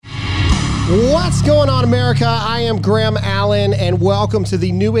What's going on, America? I am Graham Allen, and welcome to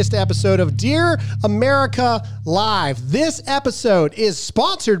the newest episode of Dear America Live. This episode is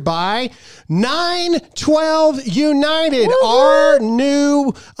sponsored by 9/12 United, Woo-hoo! Our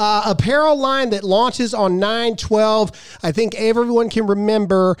new apparel line that launches on 9/12. I think everyone can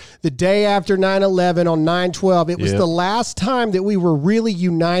remember the day after 9/11 on 9/12. It was the last time that we were really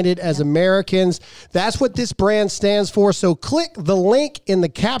united as Americans. That's what this brand stands for. So click the link in the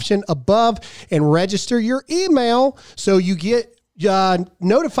caption above and register your email so you get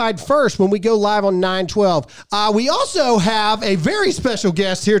notified first when we go live on 9/12. We also have a very special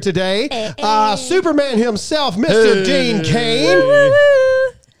guest here today, Superman himself, Mr. Dean Cain.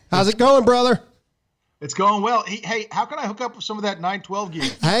 How's it going, brother? It's going well. Hey, how can I hook up with some of that 9/12 gear?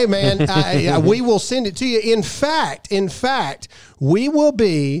 Hey, man, we will send it to you. In fact, we will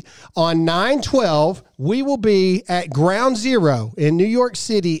be on 9/12. We will be at Ground Zero in New York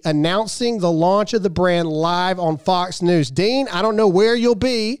City announcing the launch of the brand live on Fox News. Dean, I don't know where you'll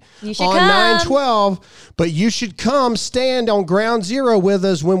be on 9/12, but you should come stand on Ground Zero with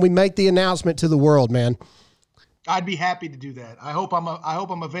us when we make the announcement to the world, man. I'd be happy to do that. I hope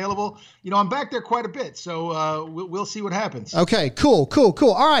I'm available. You know, I'm back there quite a bit, so we'll see what happens. Okay, cool.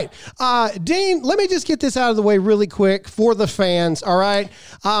 All right, Dean, let me just get this out of the way really quick for the fans. All right,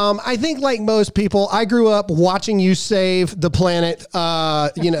 I think like most people, I grew up watching you save the planet.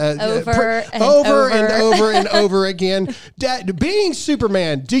 Over and over again. Being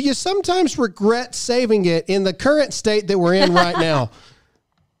Superman, do you sometimes regret saving it in the current state that we're in right now?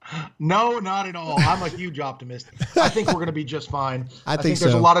 No, not at all. I'm a huge optimist. I think we're going to be just fine. I think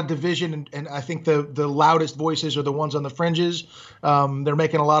there's a lot of division, and I think the loudest voices are the ones on the fringes. They're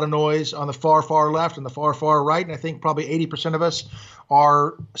making a lot of noise on the far left and the far right, and I think probably 80% of us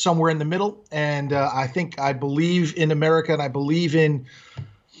are somewhere in the middle. And I believe in America, and I believe in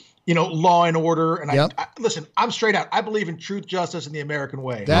law and order. And listen, I'm straight out. I believe in truth, justice, and the American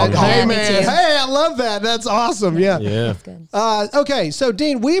way. Hey, man. Hey, I love that. That's awesome. Yeah. That's good. Okay. So,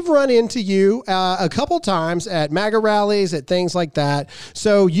 Dean, we've run into you a couple times at MAGA rallies, at things like that.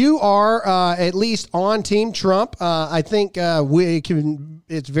 So you are at least on Team Trump. I think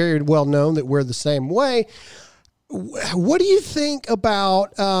it's very well known that we're the same way. What do you think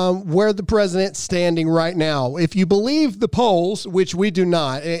about where the president's standing right now? If you believe the polls, which we do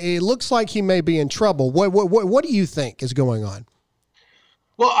not, it looks like he may be in trouble. What do you think is going on?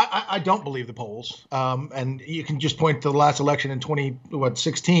 Well, I don't believe the polls, and you can just point to the last election in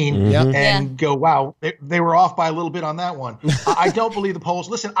 2016 and go, wow, they were off by a little bit on that one. I don't believe the polls.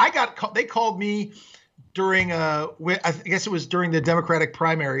 Listen, they called me during I guess it was during the Democratic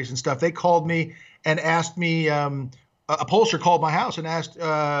primaries and stuff. They called me and asked me, a pollster called my house and asked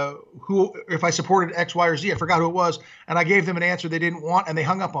if I supported X, Y, or Z. I forgot who it was, and I gave them an answer they didn't want, and they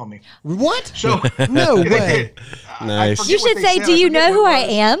hung up on me. What? So no way. Nice. You should say, "Do you know who I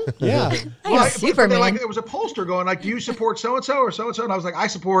am?" Yeah. I'm Superman. Like, there was a pollster going like, "Do you support so and so or so and so?" And I was like, "I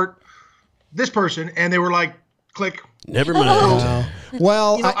support this person," and they were like, "Click." Never mind.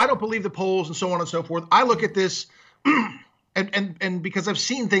 Well, I don't believe the polls and so on and so forth. I look at this. And because I've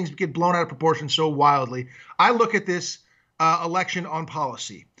seen things get blown out of proportion so wildly, I look at this election on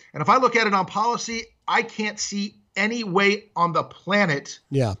policy. And if I look at it on policy, I can't see any way on the planet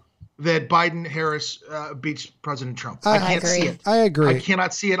that Biden-Harris beats President Trump. I can't see it. I agree. I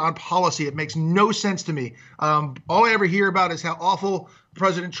cannot see it on policy. It makes no sense to me. All I ever hear about is how awful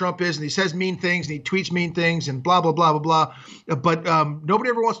President Trump is, and he says mean things, and he tweets mean things, and blah, blah, blah, blah, blah. But nobody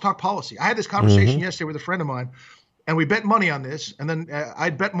ever wants to talk policy. I had this conversation yesterday with a friend of mine, and we bet money on this. And then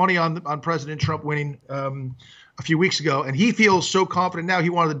I bet money on President Trump winning a few weeks ago. And he feels so confident now he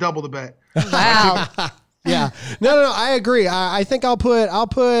wanted to double the bet. Wow. Yeah. No. I agree. I think I'll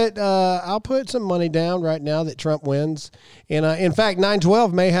put some money down right now that Trump wins. And in fact,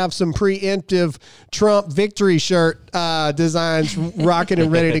 9/12 may have some preemptive Trump victory shirt designs rocking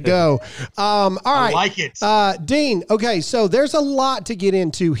and ready to go. All right. I like it. Dean, okay, so there's a lot to get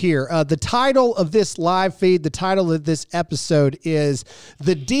into here. The title of this live feed, the title of this episode is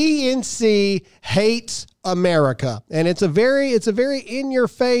 "The DNC Hates America." And it's a very in your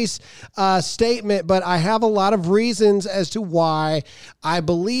face statement, but I have a lot of reasons as to why I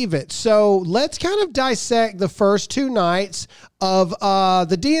believe it. So let's kind of dissect the first two nights of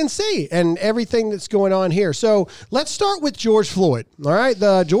the DNC and everything that's going on here. So let's start with George Floyd. All right.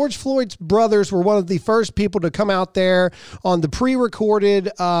 The George Floyd's brothers were one of the first people to come out there on the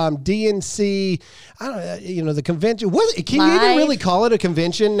pre-recorded DNC, I don't know, the convention. Can you even really call it a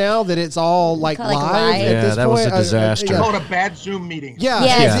convention now that it's all live at this that point? Was a disaster. They call it a bad Zoom meeting.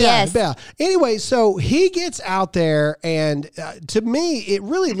 Yeah. Anyway, so he gets out there, and to me, it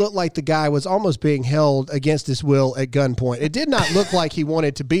really looked like the guy was almost being held against his will at gunpoint. It did not look like he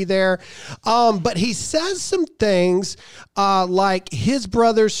wanted to be there, but he says some things like his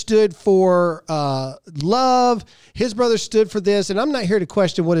brother stood for love. His brother stood for this, and I'm not here to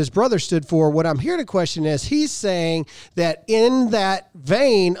question what his brother stood for. What I'm here to question is he's saying that in that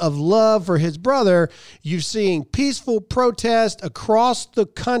vein of love for his brother, you're seeing peaceful protest across the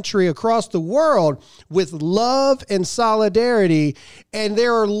country, across the world with love and solidarity, and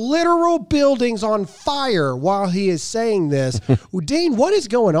there are literal buildings on fire while he is saying this. Dean, what is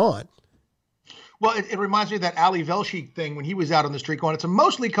going on? Well, it reminds me of that Ali Velshi thing when he was out on the street going, it's a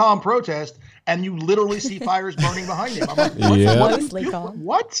mostly calm protest, and you literally see fires burning behind him. I'm like,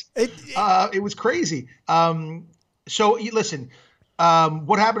 what? It was crazy. So listen,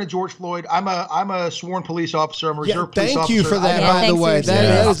 what happened to George Floyd? I'm a sworn police officer. I'm a reserve police officer. Thank you for that, by the way.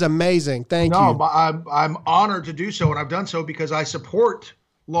 That is amazing. Thank you. I'm honored to do so, and I've done so because I support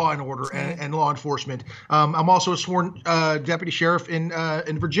law and order and law enforcement. I'm also a sworn deputy sheriff in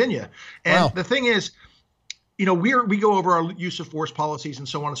Virginia. And the thing is, we go over our use of force policies and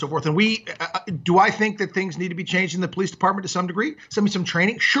so on and so forth. And do I think that things need to be changed in the police department to some degree? Some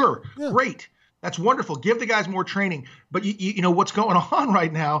training? Sure. Yeah. Great. That's wonderful. Give the guys more training. But you know what's going on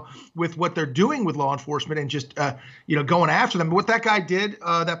right now with what they're doing with law enforcement and just going after them. What that guy did,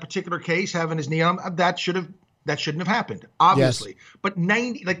 that particular case, having his knee on him, that shouldn't have happened, obviously. Yes. But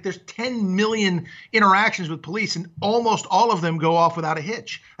there's 10 million interactions with police, and almost all of them go off without a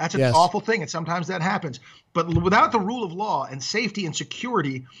hitch. That's an awful thing, and sometimes that happens. But without the rule of law and safety and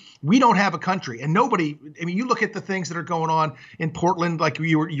security, we don't have a country. And nobody. I mean, you look at the things that are going on in Portland, like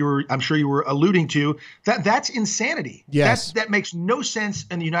you were. I'm sure you were alluding to. That's insanity. Yes, that makes no sense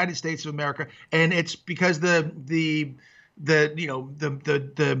in the United States of America, and it's because the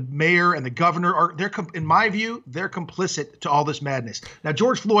mayor and the governor in my view, they're complicit to all this madness. Now,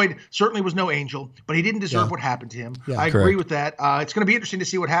 George Floyd certainly was no angel, but he didn't deserve what happened to him. I agree with that. It's going to be interesting to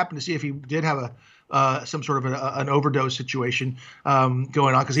see what happened, to see if he did have some sort of an overdose situation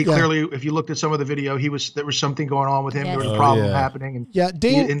going on, because he clearly, if you looked at some of the video, there was something going on with him. There was a problem happening,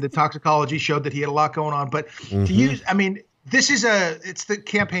 and the toxicology showed that he had a lot going on. But to use, I mean, it's the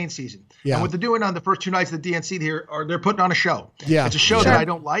campaign season. Yeah. And what they're doing on the first 2 nights of the DNC here they're putting on a show. Yeah. It's a show that I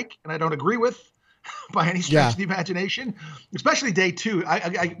don't like and I don't agree with by any stretch of the imagination, especially day 2.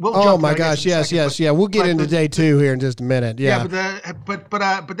 Oh my gosh. Yes. We'll get into day 2 here in just a minute. Yeah. But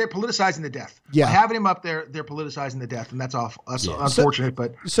they're politicizing the death. Yeah. By having him up there, they're politicizing the death, and that's awful. That's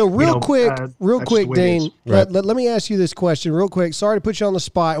unfortunate. So real quick, Dean, let me ask you this question real quick. Sorry to put you on the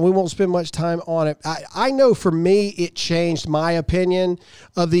spot, and we won't spend much time on it. I know for me, it changed my opinion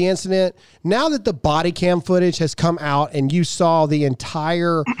of the incident. Now that the body cam footage has come out and you saw the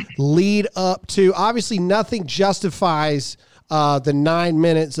entire lead up to, obviously nothing justifies the 9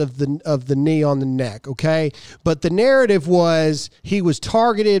 minutes of the knee on the neck, okay? But the narrative was he was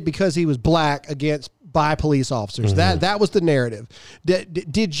targeted because he was black by police officers. Mm-hmm. That was the narrative.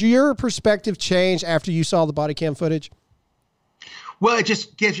 Did your perspective change after you saw the body cam footage? Well, it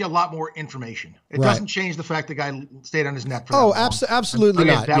just gives you a lot more information. It doesn't change the fact the guy stayed on his neck for that long. Absolutely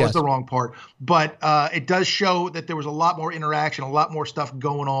not. That was the wrong part. But it does show that there was a lot more interaction, a lot more stuff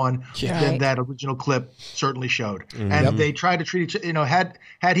going on than that original clip certainly showed. Mm-hmm. And they tried to treat each other,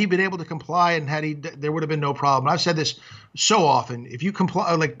 had he been able to comply and there would have been no problem. I've said this so often. If you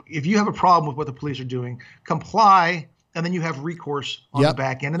comply, if you have a problem with what the police are doing, comply, and then you have recourse on the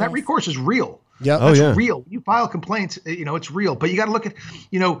back end. And that recourse is real. Yeah, that's real. You file complaints, it's real. But you got to look at,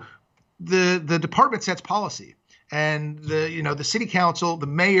 the department sets policy, and the city council, the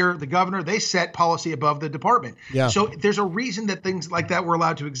mayor, the governor, they set policy above the department. Yeah. So there's a reason that things like that were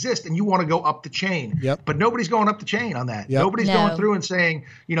allowed to exist, and you want to go up the chain. Yep. But nobody's going up the chain on that. Yep. Nobody's going through and saying,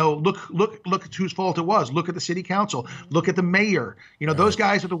 look at whose fault it was. Look at the city council. Look at the mayor. Those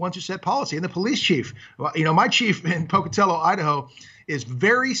guys are the ones who set policy, and the police chief. My chief in Pocatello, Idaho, is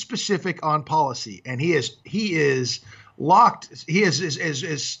very specific on policy, and he is locked. He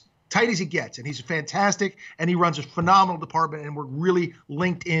is tight as he gets, and he's fantastic, and he runs a phenomenal department, and we're really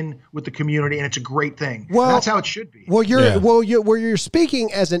linked in with the community, and it's a great thing. Well, and that's how it should be. Well, you're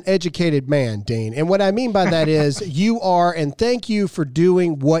speaking as an educated man, Dean, and what I mean by that is you are, and thank you for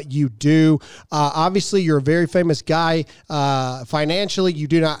doing what you do. Obviously, you're a very famous guy. Financially, you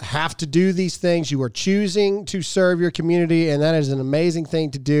do not have to do these things. You are choosing to serve your community, and that is an amazing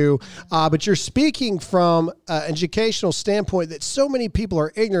thing to do. But you're speaking from an educational standpoint that so many people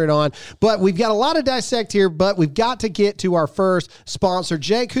are ignorant on. But we've got a lot to dissect here, but we've got to get to our first sponsor.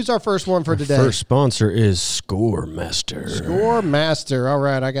 Jake, who's our first one for today? First sponsor is ScoreMaster. ScoreMaster. All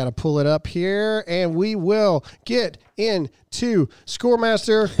right, I got to pull it up here, and we will get into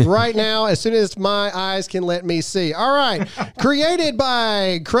ScoreMaster right now as soon as my eyes can let me see. All right. Created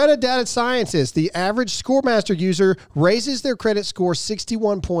by credit data scientists, the average ScoreMaster user raises their credit score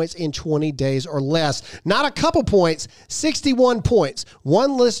 61 points in 20 days or less. Not a couple points, 61 points.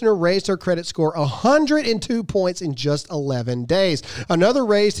 One listener raised her credit score 102 points in just 11 days. Another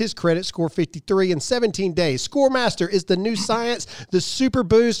raised his credit score 53 in 17 days. ScoreMaster is the new science, the super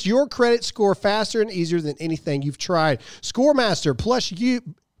boost, your credit score faster and easier than anything you've tried. ScoreMaster plus you.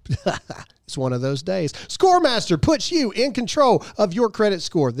 It's one of those days. ScoreMaster puts you in control of your credit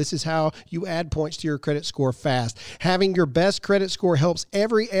score. This is how you add points to your credit score fast. Having your best credit score helps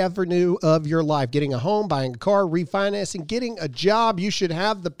every avenue of your life. Getting a home, buying a car, refinancing, getting a job. You should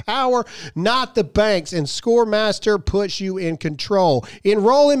have the power, not the banks. And ScoreMaster puts you in control.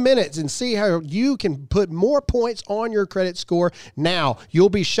 Enroll in minutes and see how you can put more points on your credit score now. You'll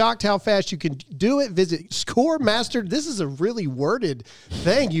be shocked how fast you can do it. Visit ScoreMaster. This is a really worded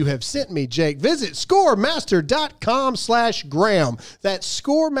thing you have sent me, Jake. Visit scoremaster.com/Graham. That's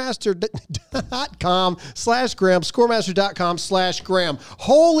scoremaster.com/Graham. Scoremaster.com/Graham.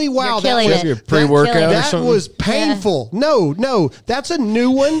 Holy wow. You're killing it. Pre-workout or That something? was painful. Yeah. No, that's a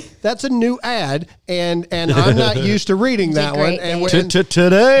new one. That's a new ad, and I'm not used to reading that one. And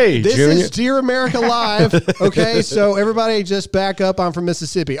today, this Junior. is Dear America Live. Okay, so everybody just back up. I'm from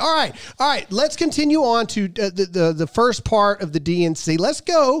Mississippi. All right. Let's continue on to the first part of the DNC. Let's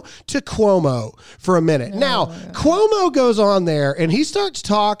go to Cuomo for a minute. Now, Cuomo goes on there and he starts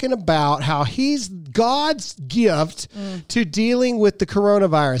talking about how he's God's gift to dealing with the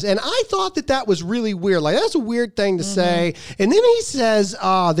coronavirus. And I thought that was really weird. Like, that's a weird thing to say. And then he says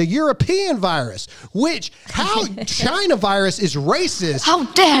the European virus, which how China virus is racist. How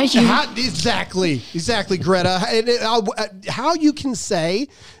dare you? Exactly, Greta. How you can say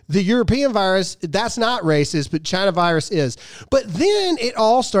the European virus, that's not racist, but China virus is. But then it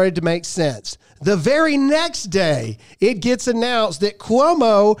all started to make sense. The very next day, it gets announced that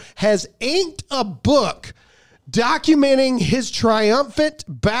Cuomo has inked a book documenting his triumphant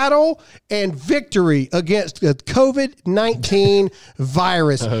battle and victory against the COVID-19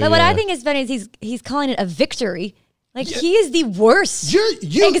 virus. But what I think is funny is he's calling it a victory. Like, he is the worst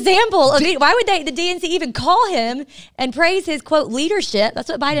example of it. Why would the DNC even call him and praise his, quote, leadership? That's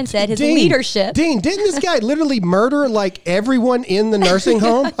what Biden said, his leadership. Dean, didn't this guy literally murder, like, everyone in the nursing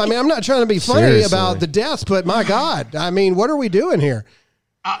home? I mean, I'm not trying to be funny about the deaths, but my God, I mean, what are we doing here?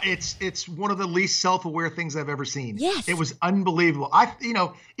 It's one of the least self-aware things I've ever seen. Yes. It was unbelievable.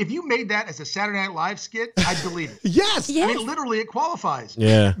 If you made that as a Saturday Night Live skit, I'd believe it. Yes. I mean, literally, it qualifies.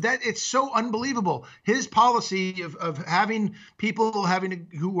 Yeah. That it's so unbelievable. His policy of having people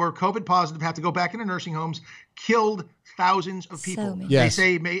who are COVID positive have to go back into nursing homes killed thousands of people. They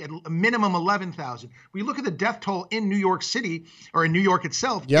say a minimum 11,000. We look at the death toll in New York City or in New York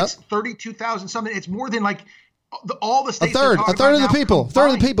itself. It's 32,000 something. It's more than like all the states. A third of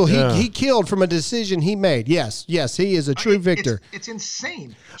the people he killed from a decision he made. Yes, he is a true victor. It's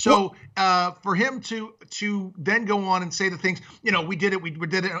insane. So for him to then go on and say the things, we did it,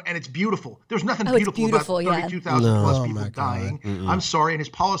 and it's beautiful. There's nothing beautiful about 32,000 plus people dying. I'm sorry, and his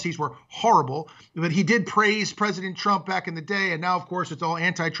policies were horrible. But he did praise President Trump back in the day, and now, of course, it's all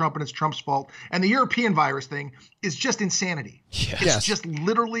anti-Trump and it's Trump's fault. And the European virus thing is just insanity. Yes. It's just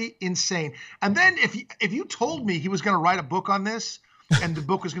literally insane. And then if you told me he was going to write a book on this, and the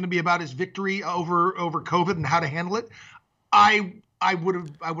book was going to be about his victory over COVID and how to handle it, I would have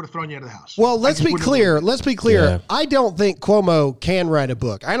thrown you out of the house. Well, let's be clear. Yeah. I don't think Cuomo can write a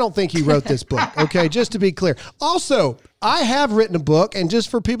book. I don't think he wrote this book. Okay, just to be clear. Also, I have written a book, and just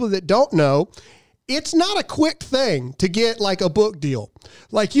for people that don't know, it's not a quick thing to get like a book deal.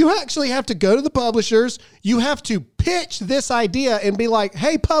 Like, you actually have to go to the publishers. You have to pitch this idea and be like,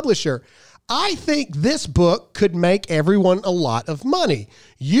 hey, publisher, I think this book could make everyone a lot of money.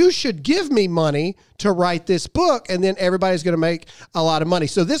 You should give me money to write this book, and then everybody's going to make a lot of money.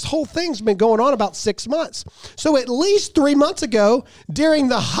 So this whole thing's been going on about 6 months. So at least 3 months ago, during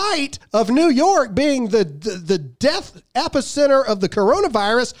the height of New York being the death epicenter of the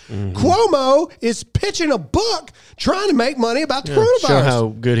coronavirus, Cuomo is pitching a book trying to make money about the coronavirus. Show how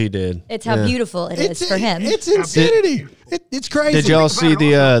good he did. It's how beautiful it is for him. It's insanity. It's crazy. Did y'all see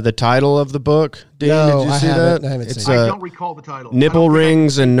the title of the book? Dean, No, did you I see haven't. that? I haven't It's seen I don't recall the title. Nipple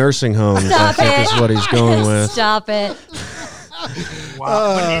Rings and Nursing Homes, Stop I think it. is what he's going with. Stop it.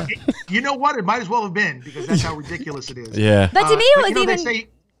 Wow. But you know what? It might as well have been, because that's how ridiculous it is. Yeah. But to me, it was you know, even.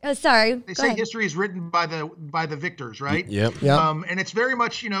 Oh, sorry. They say history is written by the victors, right? Yep. And it's very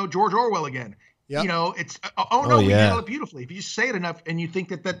much, George Orwell again. Yep. It's we yeah. handle it beautifully. If you just say it enough and you think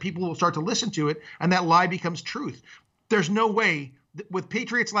that people will start to listen to it, and that lie becomes truth. There's no way with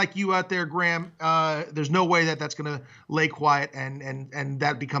patriots like you out there, Graham. There's no way that's going to lay quiet and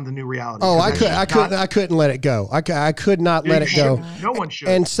that become the new reality. Oh, I couldn't let it go. I could not let it go. No one should.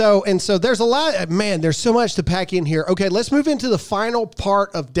 And so there's a lot. Man, there's so much to pack in here. Okay, let's move into the final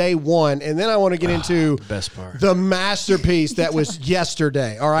part of day one, and then I want to get into the best part, the masterpiece that was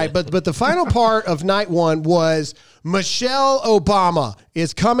yesterday. All right, but the final part of night one was Michelle Obama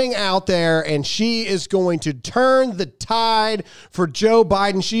is coming out there, and she is going to turn the tide for Joe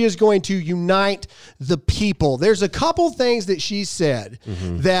Biden. She is going to unite the people. There's a couple things that she said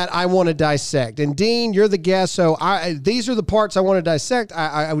that I want to dissect. And Dean, you're the guest, so these are the parts I want to dissect.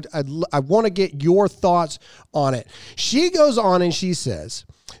 I want to get your thoughts on it. She goes on and she says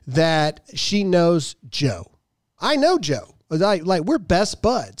that she knows Joe. I know Joe. Like we're best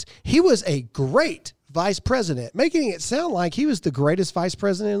buds. He was a great vice president, making it sound like he was the greatest vice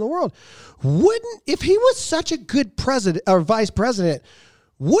president in the world. If he was such a good president or vice president,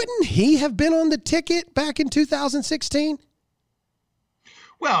 wouldn't he have been on the ticket back in 2016?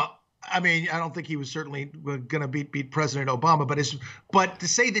 Well, I mean, I don't think he was certainly going to beat President Obama, but to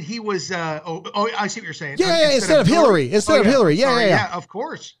say that he was, I see what you're saying. Yeah, instead of Hillary. Yeah, of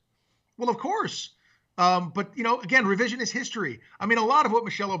course. Well, of course. But, again, revisionist history. I mean, a lot of what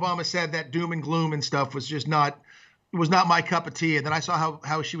Michelle Obama said, that doom and gloom and stuff, was just not my cup of tea. And then I saw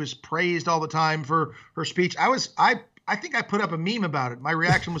how she was praised all the time for her speech. I think I put up a meme about it. My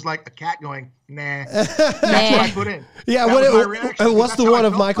reaction was like a cat going, nah. That's what I put in. Yeah, what's the one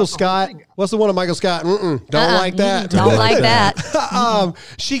of Michael Scott? What's the one of Michael Scott? Don't like that. Don't like that.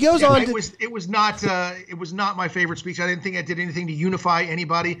 She goes on. It was not my favorite speech. I didn't think it did anything to unify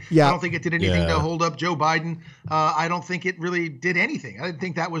anybody. Yeah. I don't think it did anything to hold up Joe Biden. I don't think it really did anything. I didn't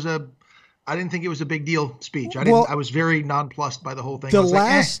think it was a big deal speech. I was very nonplussed by the whole thing.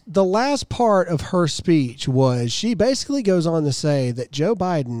 The last part of her speech was she basically goes on to say that Joe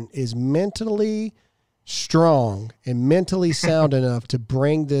Biden is mentally strong and mentally sound enough to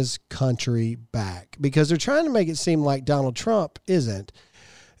bring this country back, because they're trying to make it seem like Donald Trump isn't.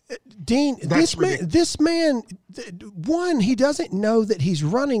 Dean, this man, he doesn't know that he's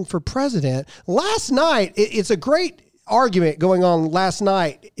running for president. Last night, it's a great argument going on last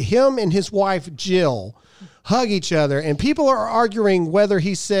night. Him and his wife Jill hug each other, and people are arguing whether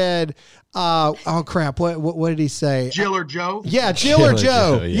he said, oh crap, what did he say? Jill or Joe? Yeah, Jill or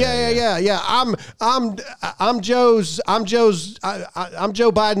Joe. Yeah. I'm Joe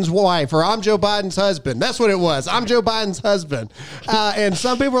Biden's wife, or I'm Joe Biden's husband. That's what it was. I'm Joe Biden's husband. And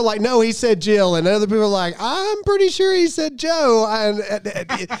some people are like, no, he said Jill, and other people are like, I'm pretty sure he said Joe.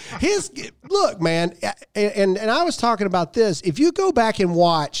 Look, man, and I was talking about this. If you go back and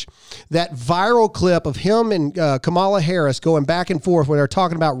watch that viral clip of him and Kamala Harris going back and forth when they're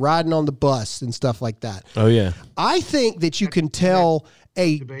talking about riding on the bus and stuff like that. Oh, yeah. I think that you can tell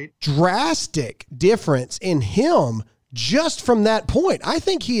a drastic difference in him just from that point. I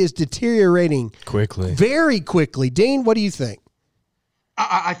think he is deteriorating very quickly. Dean, what do you think?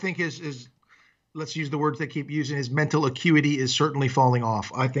 I think his let's use the words they keep using, his mental acuity is certainly falling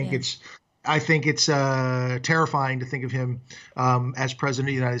off. I think it's terrifying to think of him as president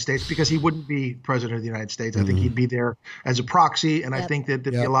of the United States, because he wouldn't be president of the United States. I think he'd be there as a proxy, and I think that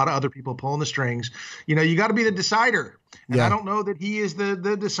there'd be a lot of other people pulling the strings. You got to be the decider, and I don't know that he is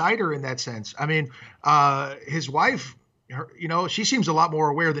the decider in that sense. I mean, his wife, she seems a lot more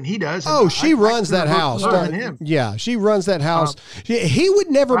aware than he does. Oh, she runs that house. Than him. Yeah, she runs that house. He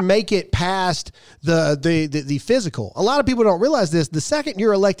would never make it past the physical. A lot of people don't realize this. The second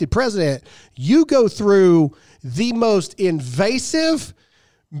you're elected president, you go through the most invasive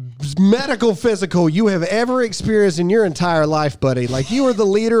medical physical you have ever experienced in your entire life, buddy. Like, you are the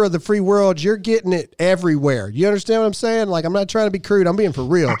leader of the free world. You're getting it everywhere. You understand what I'm saying? Like, I'm not trying to be crude. I'm being for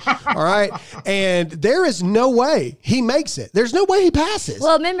real. All right. And there is no way he makes it. There's no way he passes.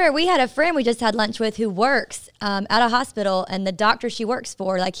 Well, remember, we had a friend we just had lunch with who works at a hospital, and the doctor she works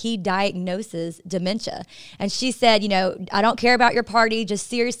for, like, he diagnoses dementia. And she said, you know, I don't care about your party, just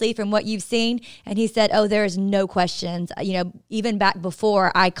seriously from what you've seen. And he said, oh, there is no questions. You know, even back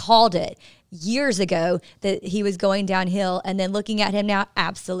before I called it years ago that he was going downhill, and then looking at him now,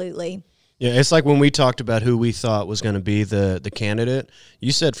 absolutely. Yeah, it's like when we talked about who we thought was going to be the candidate.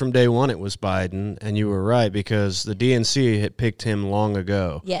 You said from day one it was Biden, and you were right because the DNC had picked him long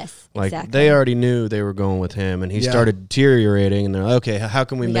ago. Yes, like exactly. They already knew they were going with him, and he started deteriorating. And they're like, okay, how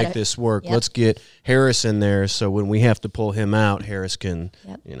can we make this work? Let's get Harris in there, so when we have to pull him out, Harris can,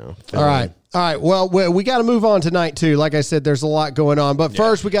 you know. All right. All right, well, we got to move on tonight, too. Like I said, there's a lot going on. But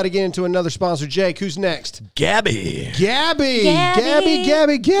first, we got to get into another sponsor. Jake, who's next? Gabby. Gabby. Her name is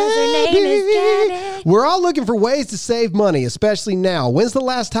Gabby. We're all looking for ways to save money, especially now. When's the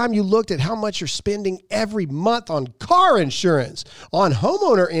last time you looked at how much you're spending every month on car insurance, on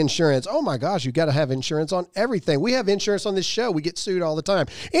homeowner insurance? Oh, my gosh, you got to have insurance on everything. We have insurance on this show. We get sued all the time.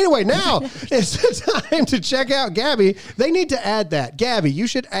 Anyway, now it's time to check out Gabby. They need to add that. Gabby, you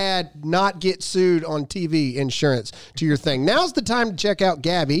should add not get sued on TV insurance to your thing. Now's the time to check out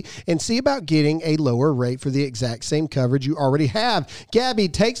Gabby and see about getting a lower rate for the exact same coverage you already have. Gabby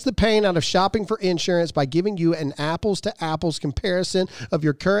takes the pain out of shopping for insurance by giving you an apples-to-apples comparison of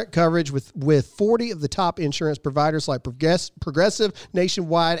your current coverage with 40 of the top insurance providers like Progressive,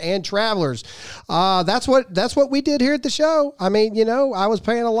 Nationwide, and Travelers. That's what we did here at the show. I mean, you know, I was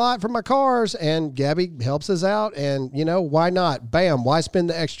paying a lot for my cars, and Gabby helps us out, and, you know, why not? Bam, why spend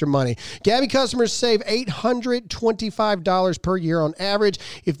the extra money? Gabby customers save $825 per year on average.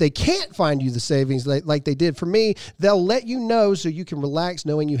 If they can't find you the savings like they did for me, they'll let you know so you can relax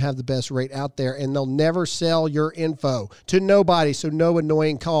knowing you have the best rate out there, and they'll never sell your info to nobody, so no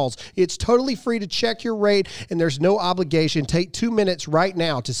annoying calls. It's totally free to check your rate, and there's no obligation. Take 2 minutes right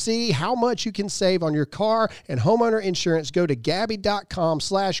now to see how much you can save on your car and homeowner insurance. Go to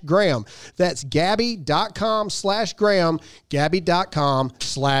Gabby.com/Graham. That's Gabby.com/Graham.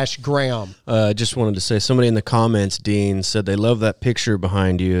 Gabby.com/Graham. Just wanted to say, somebody in the comments, Dean, said they love that picture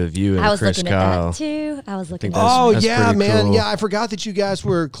behind you of you and Chris Kyle. I was looking at that too. I was looking. That's yeah, man. cool. Yeah, I forgot that you guys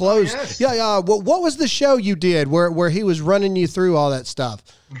were close. Yes. Yeah. What was the show you did where he was running you through all that stuff?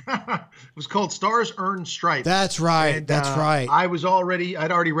 It was called Stars Earn Stripes. That's right. And, That's right. I'd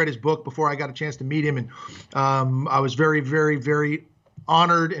already read his book before I got a chance to meet him, and I was very, very, very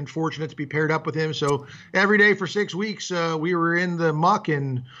honored and fortunate to be paired up with him. So every day for 6 weeks, we were in the muck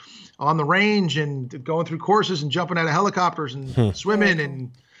and on the range and going through courses and jumping out of helicopters and swimming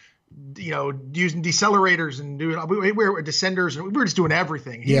and, you know, using decelerators and we were descenders, and we were just doing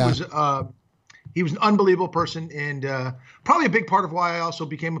everything. He was an unbelievable person, and probably a big part of why I also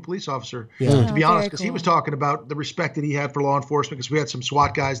became a police officer, to be honest, because he was talking about the respect that he had for law enforcement, because we had some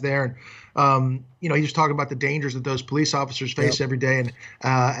SWAT guys there, and you know, he was talking about the dangers that those police officers face every day,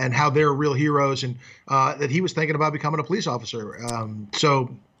 and how they're real heroes, and that he was thinking about becoming a police officer. So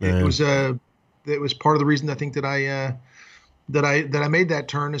it was part of the reason I think that I made that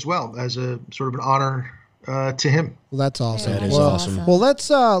turn as well, as a sort of an honor to him. Well, that's awesome. That is awesome. Well,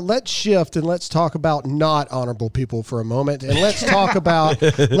 let's shift and let's talk about not honorable people for a moment, and let's talk about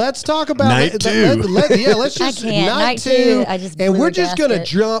night two. Let's just I can't. night two. I just and blew we're a just gonna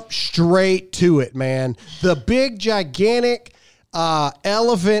gasket. jump straight to it, man. The big gigantic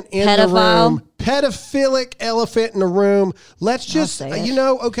elephant in the room. Pedophilic elephant in the room. Let's just,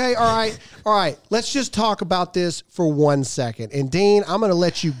 okay, all right. Let's just talk about this for 1 second. And Dean, I'm going to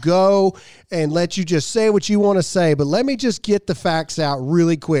let you go and let you just say what you want to say, but let me just get the facts out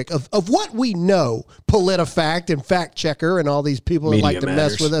really quick of what we know, PolitiFact and Fact Checker and all these people that like to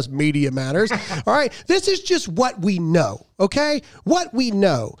mess with us, Media Matters. All right, this is just what we know, okay? What we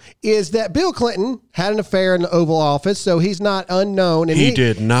know is that Bill Clinton had an affair in the Oval Office, so he's not unknown. And he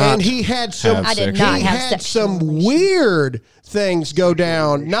did not. And he had some weird things go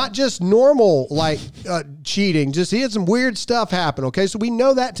down, not just normal like cheating. Just he had some weird stuff happen. Okay, so we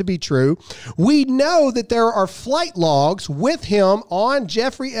know that to be true. We know that there are flight logs with him on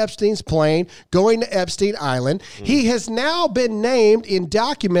Jeffrey Epstein's plane going to Epstein Island. He has now been named in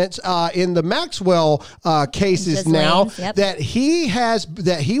documents in the Maxwell cases now that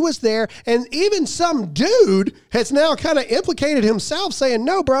he was there, and even some dude has now kind of implicated himself, saying,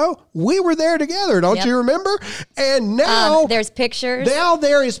 "No, bro, we were there together. Don't you remember?" And now there's pictures. Now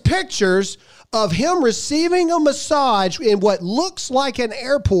there is pictures of him receiving a massage in what looks like an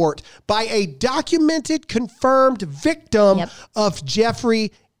airport by a documented, confirmed victim of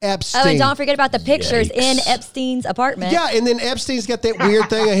Jeffrey Epstein. Oh, and don't forget about the pictures in Epstein's apartment. Yeah, and then Epstein's got that weird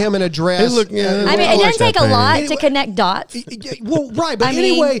thing of him in a dress. I mean, it doesn't take a lot to connect dots. Well, right, but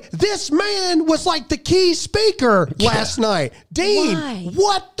anyway, this man was like the key speaker last night. Dean,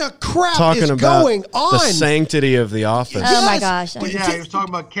 what the crap is going on? The sanctity of the office. Oh my gosh. Well, yeah, he was talking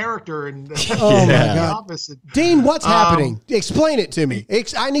about character and oh my God. office. Dean, what's happening? Explain it to me.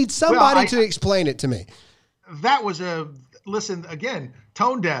 I need somebody to explain it to me. That was listen, again,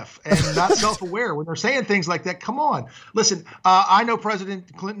 tone deaf and not self-aware when they're saying things like that. Come on. Listen, I know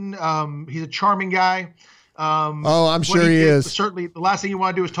President Clinton. He's a charming guy. I'm sure he is. Certainly, the last thing you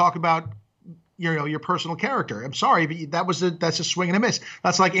want to do is talk about your personal character. I'm sorry, but that's a swing and a miss.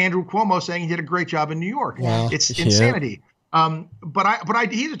 That's like Andrew Cuomo saying he did a great job in New York. Wow. It's insanity.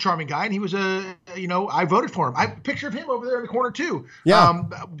 But he's a charming guy, and he was I voted for him. I picture of him over there in the corner too. Yeah.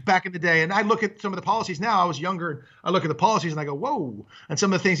 Back in the day, and I look at some of the policies now. I was younger, and I look at the policies and I go, whoa! And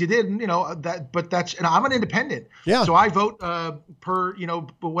some of the things he did, and and I'm an independent. Yeah. So I vote per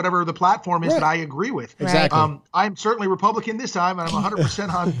whatever the platform is that I agree with. Exactly. I'm certainly Republican this time, and I'm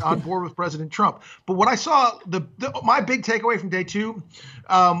 100% on board with President Trump. But what I saw, my big takeaway from day 2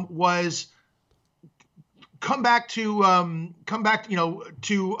 was. Come back to the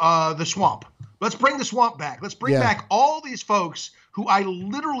swamp. Let's bring the swamp back. Let's bring back all these folks who I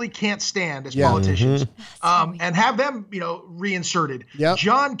literally can't stand as politicians, and have them, reinserted. Yep.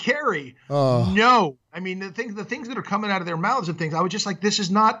 John Kerry, no. I mean, the things that are coming out of their mouths and things, I was just like,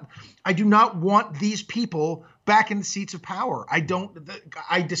 I do not want these people back in the seats of power.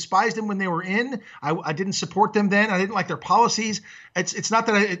 I despised them when they were in. I didn't support them then. I didn't like their policies. It's not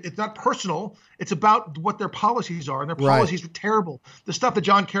that it's not personal. It's about what their policies are, and their policies were terrible. The stuff that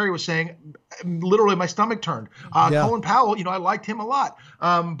John Kerry was saying, literally my stomach turned. Colin Powell, I liked him a lot,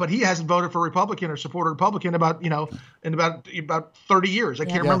 but he hasn't voted for a Republican or supported a Republican in about 30 years. I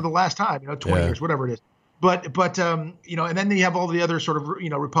can't remember the last time, 20 years, whatever it is. But and then you have all the other sort of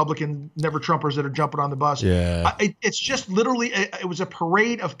Republican never Trumpers that are jumping on the bus. Yeah, it's just literally it was a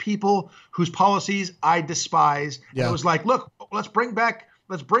parade of people whose policies I despise. Yeah. And it was like, look, let's bring back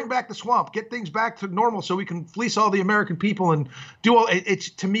the swamp, get things back to normal, so we can fleece all the American people and do all. It's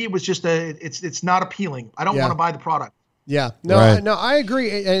to me, it was just it's not appealing. I don't want to buy the product. Yeah, no, I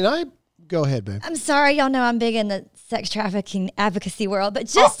agree, and go ahead, babe. I'm sorry, y'all know I'm big in the sex trafficking advocacy world, but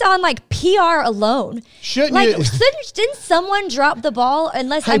just on PR alone, didn't someone drop the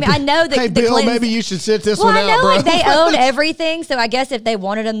unless I know that. Hey, Bill, maybe you should sit this one out, bro. Well, I know they own everything, so I guess if they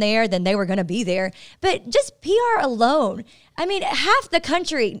wanted them there, then they were going to be there. But just PR alone, I mean, half the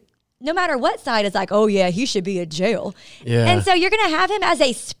country, no matter what side, is like, oh yeah, he should be in jail. Yeah. And so you're going to have him as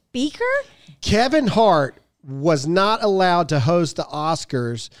a speaker? Kevin Hart was not allowed to host the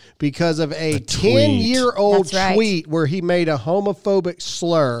Oscars because of a 10-year-old tweet where he made a homophobic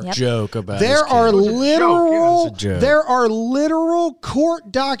slur. Joke about there are literal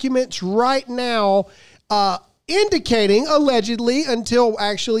court documents right now indicating, allegedly, until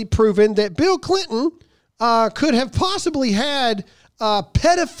actually proven, that Bill Clinton could have possibly had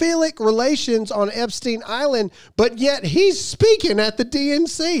pedophilic relations on Epstein Island, but yet he's speaking at the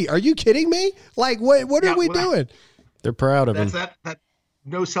DNC. Are you kidding me? Like, what are we doing? They're proud of him. That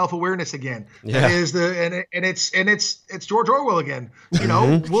no self-awareness again. Yeah. That is it's George Orwell again.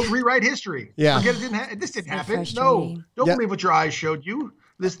 We'll rewrite history. Yeah. Forget this didn't happen. No, don't believe what your eyes showed you.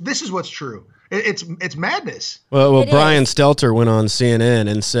 This is what's true. It's madness. Well, Brian Stelter went on CNN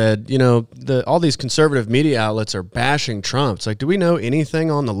and said, all these conservative media outlets are bashing Trump. It's like, do we know anything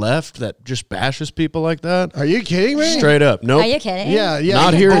on the left that just bashes people like that? Are you kidding me? Straight up. Nope. Are you kidding? Yeah.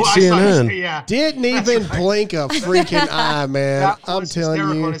 Not here at CNN. Didn't even blink a freaking eye, man. I'm telling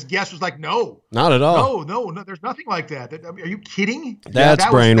you. And his guest was like, no. Not at all. No. There's nothing like that. Are you kidding? That's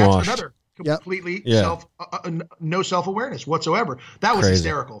brainwashed. That's another. Completely no self-awareness whatsoever. That was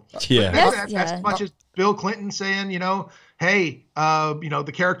hysterical. Yeah. As much as Bill Clinton saying, hey,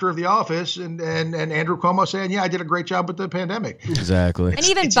 the character of The Office, and Andrew Cuomo saying, I did a great job with the pandemic. Exactly. And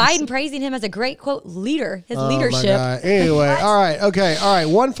even Biden praising him as a great, quote, leader, his leadership. My God. Anyway, all right.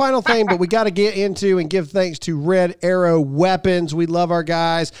 One final thing, but we got to get into and give thanks to Red Arrow Weapons. We love our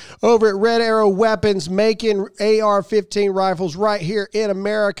guys over at Red Arrow Weapons, making AR-15 rifles right here in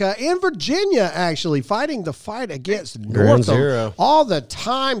America, in Virginia, actually, fighting the fight against Northam all the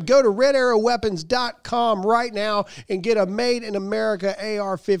time. Go to redarrowweapons.com. DNC.com right now and get a Made in America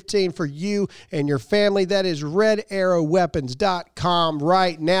AR-15 for you and your family. That is RedArrowWeapons.com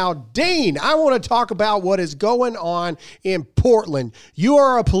right now. Dean, I want to talk about what is going on in Portland. You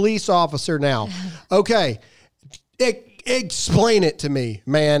are a police officer now. Okay. Explain it to me,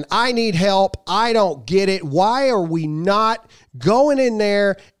 man. I need help. I don't get it. Why are we not going in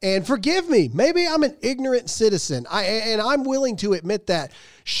there? And forgive me, maybe I'm an ignorant citizen, and I'm willing to admit that.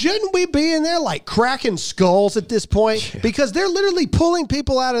 Shouldn't we be in there like cracking skulls at this point? Because they're literally pulling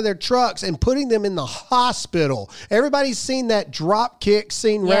people out of their trucks and putting them in the hospital. Everybody's seen that drop kick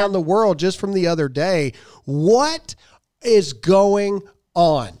scene around the world just from the other day. What is going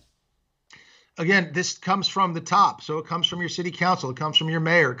on? Again, this comes from the top. So it comes from your city council. It comes from your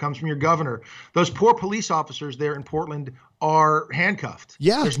mayor. It comes from your governor. Those poor police officers there in Portland are handcuffed.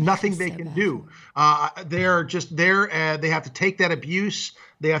 Yeah. There's nothing they can do. They're just there. They have to take that abuse.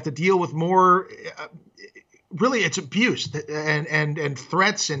 They have to deal with more. Really, it's abuse and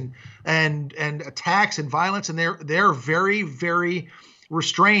threats and attacks and violence. And they're very, very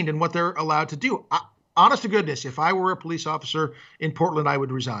restrained in what they're allowed to do. Honest to goodness, if I were a police officer in Portland, I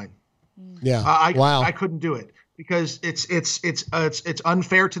would resign. Yeah. I couldn't do it because it's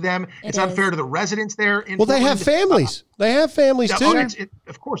unfair to them. It's unfair to the residents there. Well, they have families. They have families too.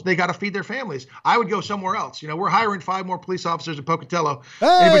 Of course, they got to feed their families. I would go somewhere else. We're hiring 5 more police officers in Pocatello.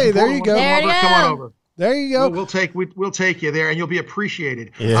 Hey, there you go. Come on over. There you go. We'll take you there, and you'll be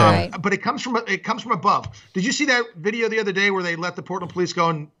appreciated. Yeah. But it comes from above. Did you see that video the other day where they let the Portland police go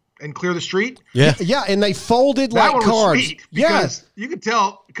and clear the street? Yeah, and they folded like cards. Because you could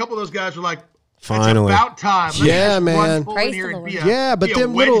tell a couple of those guys were like, finally, it's about time. Man. Praise the Lord. But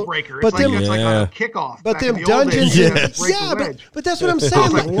them little breaker. It's like a kickoff. But them dungeons, but that's what I'm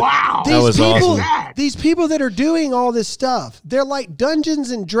saying. Like, wow, these people that are doing all this stuff, they're like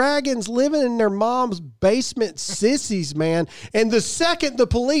Dungeons and Dragons living in their mom's basement sissies, man. And the second the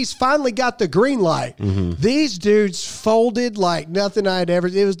police finally got the green light, these dudes folded like nothing I'd ever.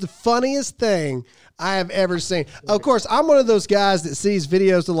 It was the funniest thing I have ever seen. Of course, I'm one of those guys that sees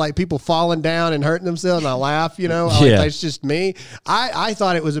videos of like people falling down and hurting themselves, and I laugh. That's just me. I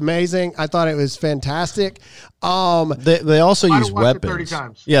thought it was amazing. I thought it was fantastic. They also use weapons. 30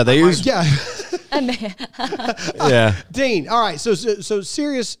 times. Yeah, they use. Yeah. Yeah. Dean. All right. So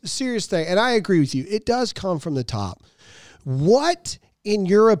serious thing, and I agree with you. It does come from the top. What, in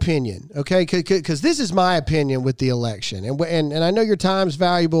your opinion, okay, because this is my opinion with the election, and I know your time's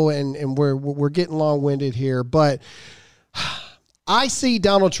valuable, and we're getting long-winded here, but I see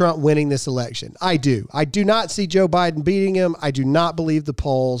Donald Trump winning this election. I do. I do not see Joe Biden beating him. I do not believe the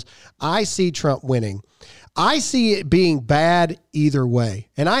polls. I see Trump winning. I see it being bad either way,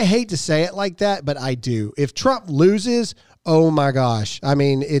 and I hate to say it like that, but I do. If Trump loses, oh my gosh. I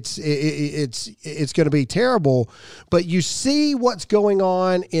mean, it's going to be terrible, but you see what's going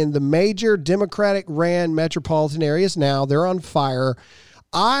on in the major Democratic ran metropolitan areas now. They're on fire.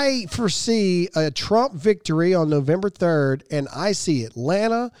 I foresee a Trump victory on November 3rd, and I see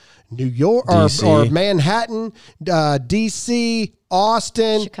Atlanta, New York, or Manhattan, D.C.,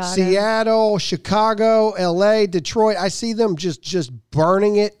 Austin, Seattle, Chicago, L.A., Detroit. I see them just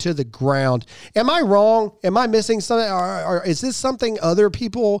burning it to the ground. Am I wrong? Am I missing something? Or is this something other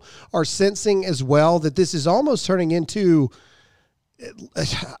people are sensing as well, that this is almost turning into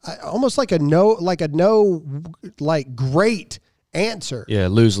almost like a great answer? Yeah,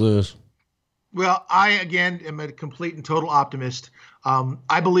 lose. Well, I, again, am a complete and total optimist.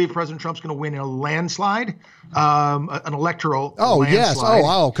 I believe President Trump's going to win in a landslide, an electoral landslide.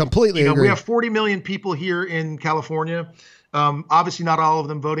 Yes. Completely agree. We have 40 million people here in California. Obviously, not all of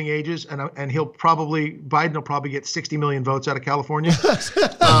them voting ages, and Biden will probably get 60 million votes out of California.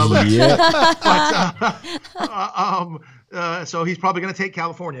 So he's probably going to take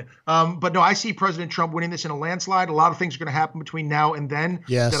California. But no, I see President Trump winning this in a landslide. A lot of things are going to happen between now and then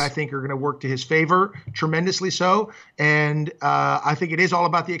that I think are going to work to his favor, tremendously so. And I think it is all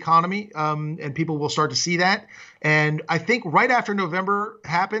about the economy, and people will start to see that. And I think right after November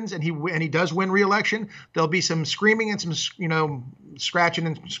happens and he does win re-election, there'll be some screaming and some, scratching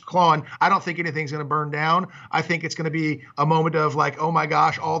and clawing. I don't think anything's going to burn down. I think it's going to be a moment of like, oh my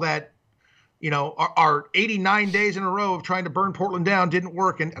gosh, all that, our 89 days in a row of trying to burn Portland down didn't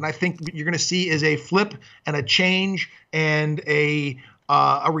work. And I think what you're going to see is a flip and a change and a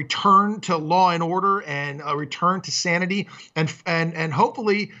return to law and order and a return to sanity and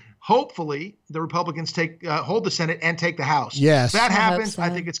hopefully hopefully the Republicans hold the Senate and take the House. Yes. If that happens, I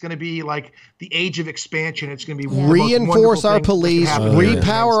think it's going to be like the age of expansion. It's going to be reinforce our police,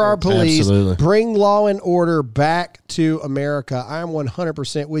 repower our police, Absolutely. bring law and order back to America. I am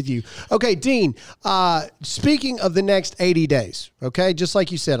 100% with you. Okay, Dean, speaking of the next 80 days, okay, just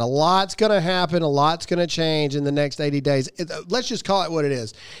like you said, a lot's going to happen, a lot's going to change in the next 80 days. Let's just call it what it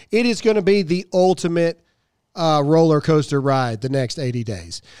is. It is going to be the ultimate roller coaster ride the next 80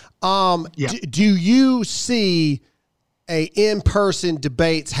 days. Do you see a in-person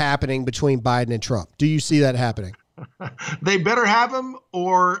debates happening between Biden and Trump? Do you see that happening? They better have him,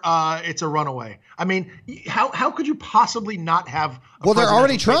 or it's a runaway. I mean, how could you possibly not have? Well, they're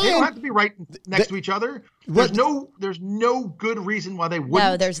already trying. They don't have to be right next to each other. There's no good reason why they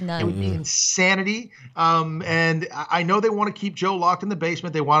wouldn't. No, there's none. It would be insanity. And I know they want to keep Joe locked in the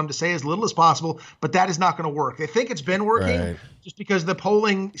basement. They want him to say as little as possible, but that is not going to work. They think it's been working just because the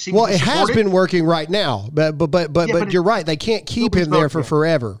polling seems. Well, it has been working right now, but you're right. They can't keep him there for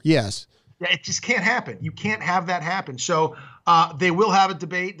forever. Yes. Yeah, it just can't happen. You can't have that happen. So they will have a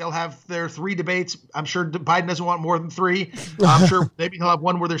debate. They'll have their 3 debates. I'm sure Biden doesn't want more than 3. I'm sure maybe he'll have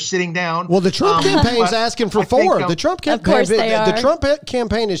one where they're sitting down. Well, the Trump campaign's asking for 4. The Trump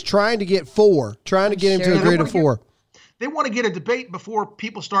campaign is trying to get 4, trying to get him to agree to 4. They want to get a debate before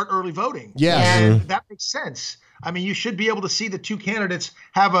people start early voting. Yes. And that makes sense. I mean, you should be able to see the 2 candidates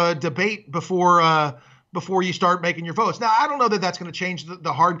have a debate before you start making your votes. Now, I don't know that that's going to change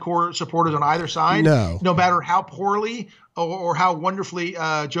the hardcore supporters on either side. No matter how poorly or how wonderfully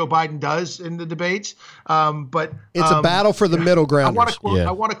Joe Biden does in the debates. But it's a battle for the middle ground.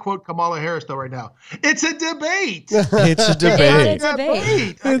 I want to quote Kamala Harris though right now. It's a debate. It's a debate. It's a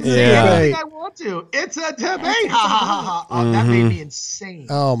debate. I can say anything I want to. It's a debate. Ha ha ha. That made me insane.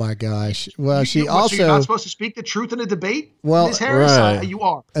 Oh my gosh. Well, you're not supposed to speak the truth in a debate, Ms. Harris? Right. You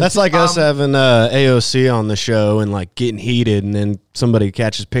are. That's like us having AOC on the show and like getting heated, and then somebody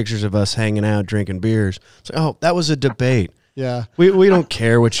catches pictures of us hanging out drinking beers. It's like, oh, that was a debate. Yeah. We don't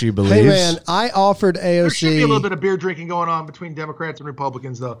care what she believes. Hey, man, I offered AOC. There should be a little bit of beer drinking going on between Democrats and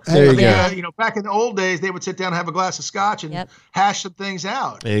Republicans, though. There you go. Back in the old days, they would sit down and have a glass of scotch and hash some things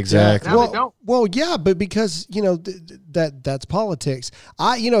out. Exactly. Now they don't. Well, yeah, but because, that's politics.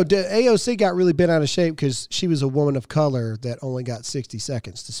 AOC got really bent out of shape because she was a woman of color that only got 60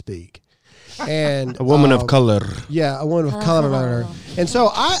 seconds to speak. And a woman of color. Yeah, a woman of color. And so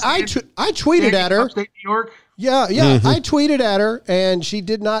I tweeted at her. Upstate New York. Yeah. Mm-hmm. I tweeted at her, and she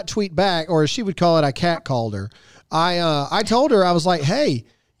did not tweet back, or she would call it I catcalled her. I told her, I was like, hey,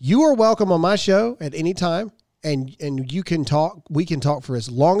 you are welcome on my show at any time, and you can talk. We can talk for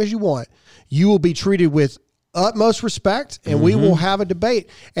as long as you want. You will be treated with utmost respect, and we will have a debate.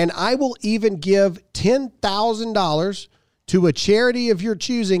 And I will even give $10,000 to a charity of your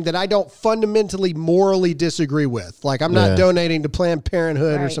choosing that I don't fundamentally morally disagree with. Like, I'm not donating to Planned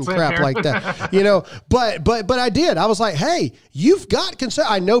Parenthood or some crap like that, but I did. I was like, hey, you've got concern.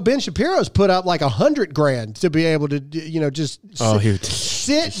 I know Ben Shapiro's put up like $100,000 to be able to, just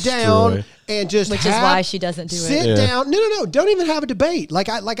sit down and just which is why she doesn't do it. Sit down. No. Don't even have a debate. I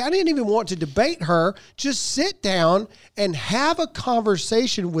didn't even want to debate her. Just sit down and have a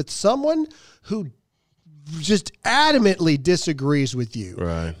conversation with someone who just adamantly disagrees with you.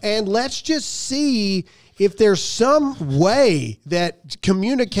 Right. And let's just see if there's some way that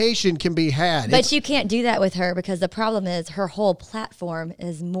communication can be had. But you can't do that with her because the problem is her whole platform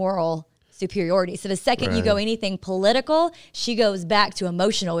is moral superiority. So the second you go anything political, she goes back to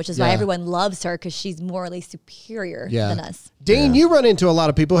emotional, which is why everyone loves her, because she's morally superior than us. Dean, you run into a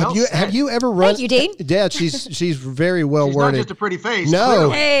lot of people. Have you ever run? Thank you, Dean. Yeah, she's very well she's worded. Not just a pretty face. No,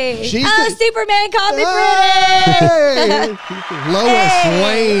 hey, she's Superman called me pretty.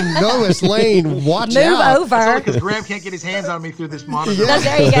 Lois Lane, watch out. Move over. Because Graham can't get his hands on me through this monitor. Yeah.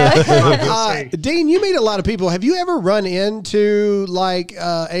 There you go. Dean, you meet a lot of people. Have you ever run into like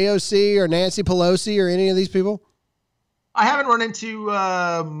AOC or Nancy Pelosi or any of these people? I haven't run into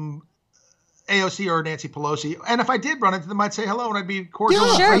AOC or Nancy Pelosi, and if I did run into them, I'd say hello and I'd be cordial.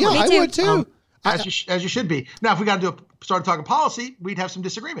 Yeah, I would too. As you should be. Now, if we got to start talking policy, we'd have some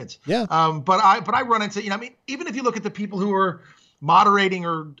disagreements. Yeah. But I run into, even if you look at the people who are moderating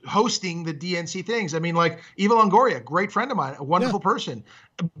or hosting the DNC things, like Eva Longoria, great friend of mine, a wonderful person.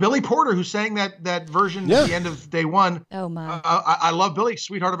 Billy Porter, who sang that version at the end of day one. Oh my! I love Billy,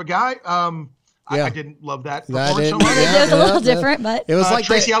 sweetheart of a guy. I didn't love that performance so much. It was a little different, but it was like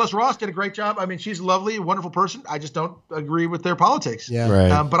Tracy Ellis Ross did a great job. I mean, she's lovely, wonderful person. I just don't agree with their politics. Yeah.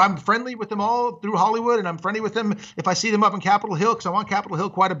 Right. But I'm friendly with them all through Hollywood, and I'm friendly with them if I see them up in Capitol Hill, because I'm on Capitol Hill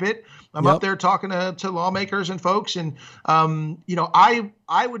quite a bit. I'm up there talking to lawmakers and folks, and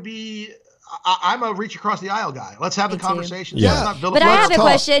I would be. I'm a reach across the aisle guy. Let's have the conversation. Yeah. But I have a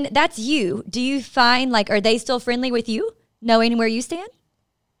question. That's you. Do you find, like, are they still friendly with you, knowing where you stand?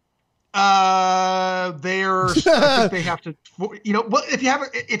 I think they have to, well,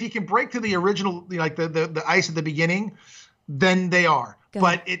 if you can break to the original, like the ice at the beginning, then they are.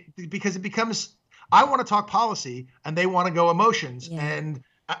 But because it becomes, I want to talk policy and they want to go emotions. Yeah. And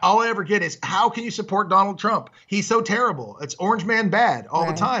all I ever get is, how can you support Donald Trump? He's so terrible. It's orange man bad all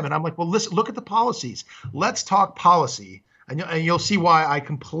the time. And I'm like, well, listen, look at the policies. Let's talk policy. And you'll see why I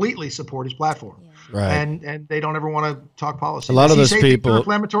completely support his platform. Yeah. Right. And they don't ever want to talk policy. A lot of those people.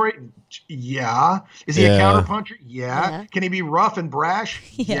 Inflammatory? Yeah. Is he a counterpuncher? Yeah. Can he be rough and brash?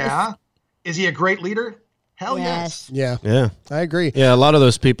 Yes. Yeah. Is he a great leader? Hell yes. Yeah. I agree. Yeah, a lot of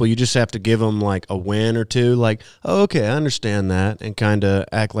those people, you just have to give them like a win or two, like, oh, okay, I understand that, and kind of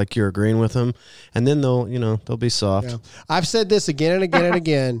act like you're agreeing with them, and then they'll be soft. Yeah. I've said this again and again and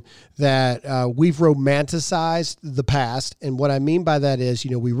again, that we've romanticized the past, and what I mean by that is,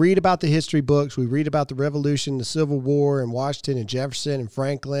 we read about the history books, we read about the Revolution, the Civil War, and Washington and Jefferson and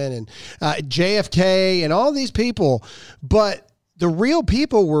Franklin and JFK and all these people, but the real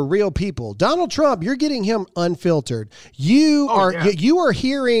people were real people. Donald Trump, you're getting him unfiltered. You are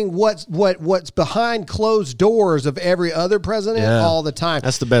hearing what's behind closed doors of every other president all the time.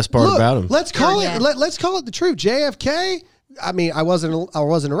 That's the best part about him. Let's call it. Let's call it the truth. JFK. I mean, I wasn't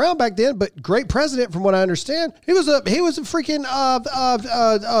around back then, but great president from what I understand. He was a freaking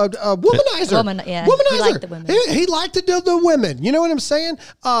womanizer. Womanizer. He liked the women. He liked to do the women. You know what I'm saying?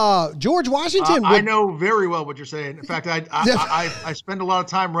 George Washington. I know very well what you're saying. In fact, I spend a lot of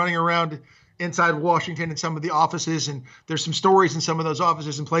time running around inside Washington in some of the offices, and there's some stories in some of those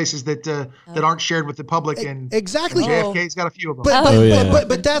offices and places that aren't shared with the public. And exactly, JFK's got a few of them.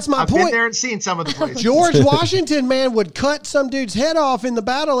 But that's my point. I've been there and seen some of the places. George Washington, man, would cut some dude's head off in the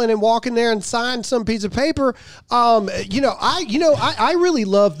battle and then walk in there and sign some piece of paper. I really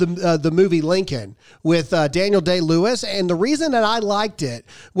love the movie Lincoln with Daniel Day-Lewis, and the reason that I liked it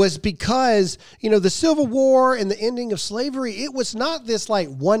was because the Civil War and the ending of slavery. It was not this like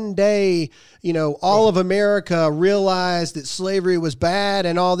one day. All of America realized that slavery was bad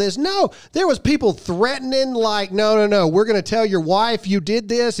and all this. No, there was people threatening like, no, we're going to tell your wife you did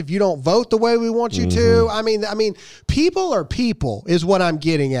this if you don't vote the way we want you to. I mean, people are people is what I'm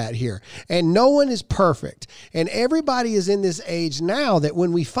getting at here. And no one is perfect. And everybody is in this age now that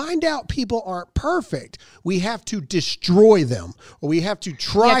when we find out people aren't perfect, we have to destroy them, or we have to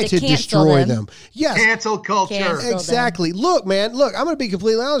try to destroy them. Yes. Cancel culture. Exactly. Look, man, I'm going to be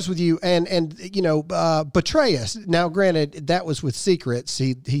completely honest with you. And betray us. Now, granted, that was with secrets.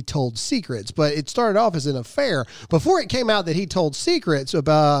 He told secrets, but it started off as an affair. Before it came out that he told secrets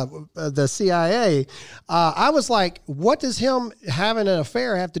about the CIA, I was like, what does him having an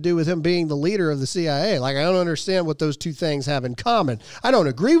affair have to do with him being the leader of the CIA? Like, I don't understand what those two things have in common. I don't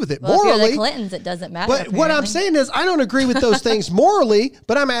agree with it morally. If you're the Clintons, it doesn't matter. But what I'm saying is, I don't agree with those things morally,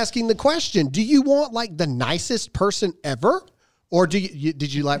 but I'm asking the question, do you want like the nicest person ever? Or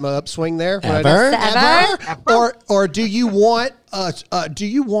did you like my upswing there? Ever? Or do you want a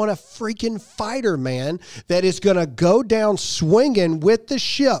freaking fighter, man, that is going to go down swinging with the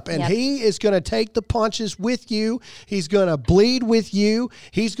ship, and he is going to take the punches with you. He's going to bleed with you.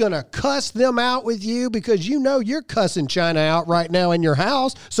 He's going to cuss them out with you because you're cussing China out right now in your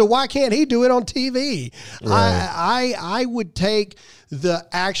house. So why can't he do it on TV? Right. I would take the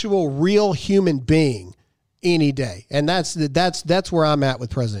actual real human being any day, and that's where I'm at with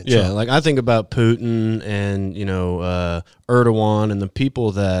President Trump. Yeah, like I think about Putin and Erdogan and the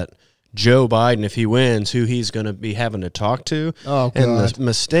people that Joe Biden, if he wins, who he's going to be having to talk to, and the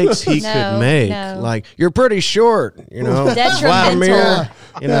mistakes he could make. Like, you're pretty short, Vladimir.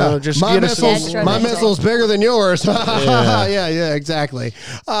 Just my get my missile's bigger than yours. yeah, exactly.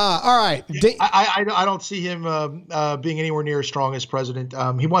 All right, I don't see him being anywhere near as strong as president.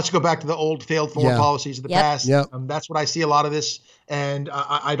 He wants to go back to the old failed foreign policies of the past. Yep. That's what I see a lot of this, and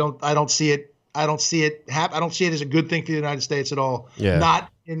I don't see it. I don't see it as a good thing for the United States at all. Yeah.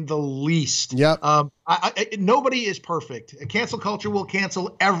 Not in the least. Yep. Nobody is perfect. Cancel culture will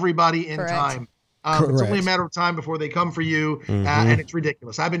cancel everybody in time. It's only a matter of time before they come for you, and it's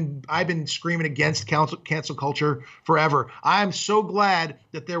ridiculous. I've been screaming against cancel culture forever. I'm so glad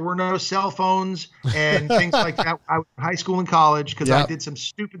that there were no cell phones and things like that. I was in high school and college because I did some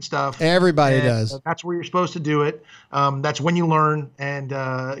stupid stuff. Everybody does. That's where you're supposed to do it. That's when you learn. And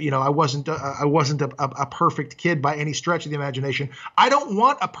I wasn't a perfect kid by any stretch of the imagination. I don't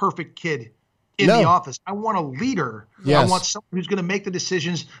want a perfect kid in the office. I want a leader. Yes. I want someone who's going to make the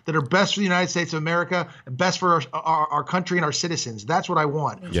decisions that are best for the United States of America and best for our country and our citizens. That's what I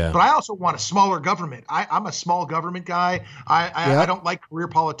want. Yeah. But I also want a smaller government. I'm a small government guy. I don't like career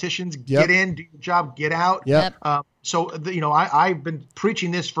politicians. Get in, do your job, get out. I've been preaching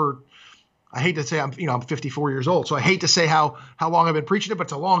this for, I hate to say I'm 54 years old, so I hate to say how long I've been preaching it, but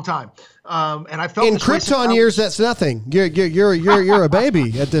it's a long time. And I felt in Krypton years, that's nothing. You're a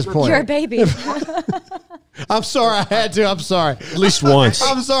baby at this point. You're a baby. I'm sorry, I had to. I'm sorry. At least once.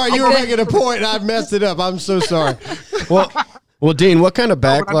 I'm sorry, you were making a point, and I messed it up. I'm so sorry. Well, Dean, what kind of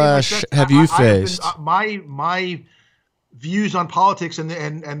backlash have you faced? My views on politics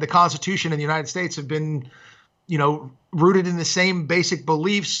and the Constitution in the United States have been, rooted in the same basic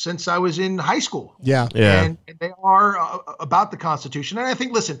beliefs since I was in high school. Yeah. And they are about the Constitution. And I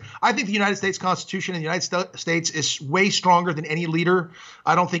think the United States Constitution in the United States is way stronger than any leader.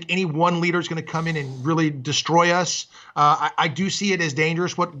 I don't think any one leader is going to come in and really destroy us. I do see it as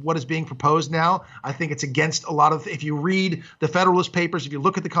dangerous, what is being proposed now. I think it's against a lot of, if you read the Federalist Papers, if you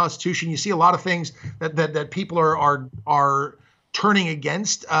look at the Constitution, you see a lot of things that people are turning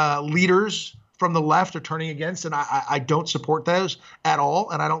against, leaders from the left are turning against, and I don't support those at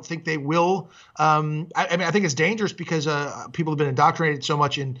all, and I don't think they will. I think it's dangerous because people have been indoctrinated so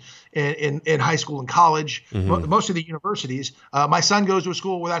much in high school and college, most of the universities. My son goes to a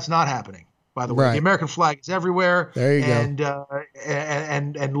school where that's not happening. By the way, the American flag is everywhere. There you go.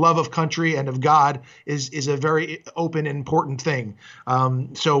 And love of country and of God is a very open and important thing.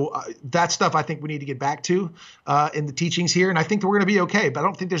 So that stuff I think we need to get back to in the teachings here. And I think that we're going to be okay. But I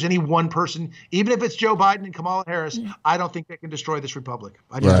don't think there's any one person, even if it's Joe Biden and Kamala Harris, I don't think they can destroy this republic.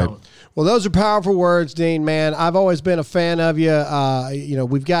 I just don't. Well, those are powerful words, Dean, man. I've always been a fan of you.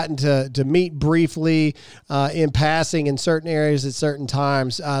 We've gotten to meet briefly in passing in certain areas at certain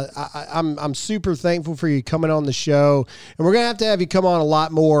times. I'm super thankful for you coming on the show, and we're gonna have you come on a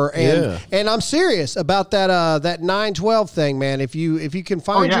lot more. And I'm serious about that 9/12 thing, man. If you can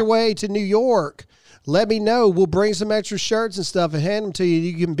find your way to New York, let me know. We'll bring some extra shirts and stuff and hand them to you.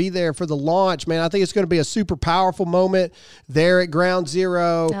 You can be there for the launch, man. I think it's going to be a super powerful moment there at Ground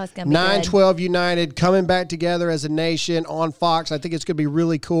Zero. 9/12 United coming back together as a nation on Fox. I think it's going to be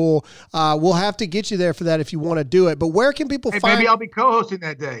really cool. We'll have to get you there for that if you want to do it. But where can people find? Maybe I'll be co-hosting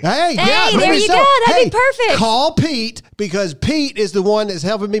that day. Hey, there you go. That'd be perfect. Call Pete, because Pete is the one that's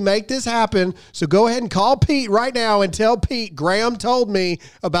helping me make this happen. So go ahead and call Pete right now and tell Pete Graham told me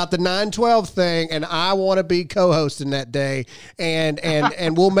about the 9/12 thing, and I want to be co-hosting that day, and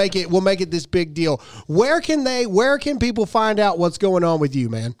we'll make it this big deal. Where can people find out what's going on with you,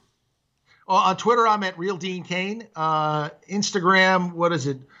 man? Well, on Twitter, I'm at Real Dean Cain. Instagram, what is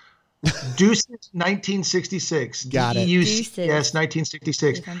it? Deuces 1966. Got it. Yes,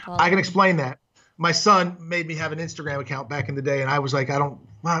 1966. I can explain that. My son made me have an Instagram account back in the day, and I was like,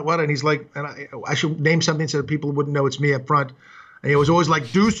 what? And he's like, I should name something so that people wouldn't know it's me up front. And he was always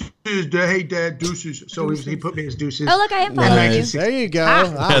like, deuces, hey, Dad, deuces. So he put me as deuces. Oh, look, I am following you. There you go.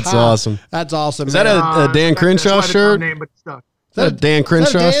 That's awesome. That's awesome. Is that a Dan Crenshaw shirt? Name, but it's stuck. Is that a Dan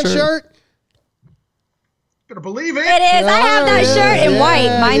Crenshaw shirt? Gonna believe it. It is. I have that shirt in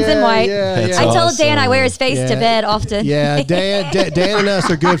white. Mine's in white. I told Dan I wear his face to bed often. Yeah, Dan and us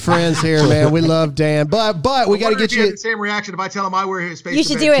are good friends here, man. We love Dan, but we got to get you the same reaction if I tell him I wear his face. You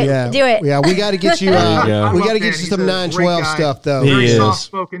should do it. Yeah. Do it. Yeah, we got to get you. We got to get you some 9/12 stuff though. Very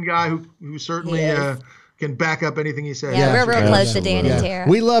soft-spoken guy who certainly can back up anything he says. Yeah, we're real close to Dan and Tara.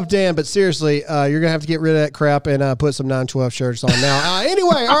 We love Dan, but seriously, you're going to have to get rid of that crap and put some 9/12 shirts on now.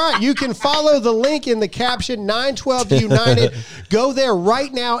 Anyway, all right, you can follow the link in the caption, 9/12 United. Go there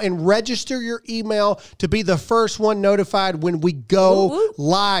right now and register your email to be the first one notified when we go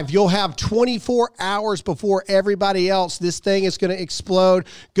live. You'll have 24 hours before everybody else. This thing is going to explode.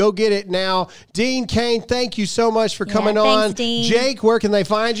 Go get it now. Dean Cain, thank you so much for coming on. Dean. Jake, where can they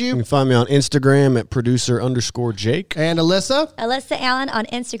find you? You can find me on Instagram at producer _Jake. And Alyssa? Alyssa Allen on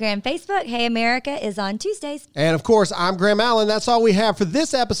Instagram, Facebook. Hey America is on Tuesdays. And of course, I'm Graham Allen. That's all we have for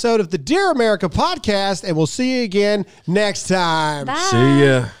this episode of the Dear America podcast, and we'll see you again next time. Bye. See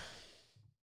ya.